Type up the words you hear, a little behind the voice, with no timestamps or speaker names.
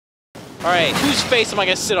All right, whose face am I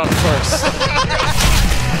gonna sit on first?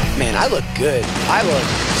 Man, I look good. I look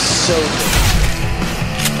so good.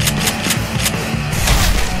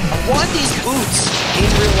 I want these boots in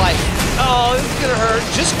real life. Oh, this is gonna hurt.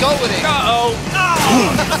 Just go with it. Uh-oh.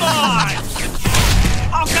 Oh, come on.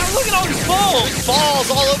 Oh, God, look at all these balls. Balls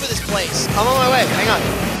all over this place. I'm on my way. Hang on.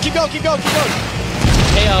 Keep going, keep going, keep going.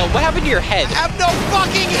 Hey, what happened to your head? I have no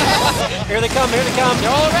fucking head. Here they come, here they come.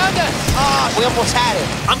 They're all around us. We almost had it.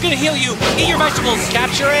 I'm gonna heal you. Eat your vegetables.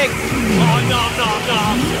 Capture egg. Oh, no.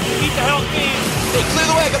 Eat the health beans. Hey, clear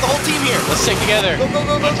the way. I got the whole team here. Let's stick together. Go, go,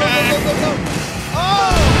 go, go, go, go, go, go, go.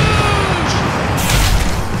 Oh!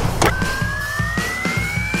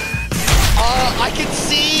 I can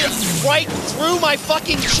see right through my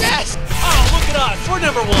fucking chest. Oh, look at us. We're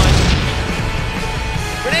 #1.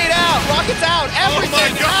 Grenade out, rockets out,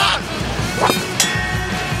 everything out.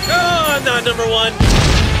 Oh, I'm not #1.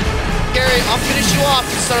 Gary, I'll finish you off,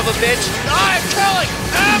 you son of a bitch. I'm killing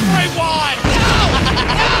everyone. No!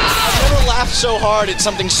 I've never laughed so hard at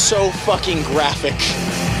something so fucking graphic.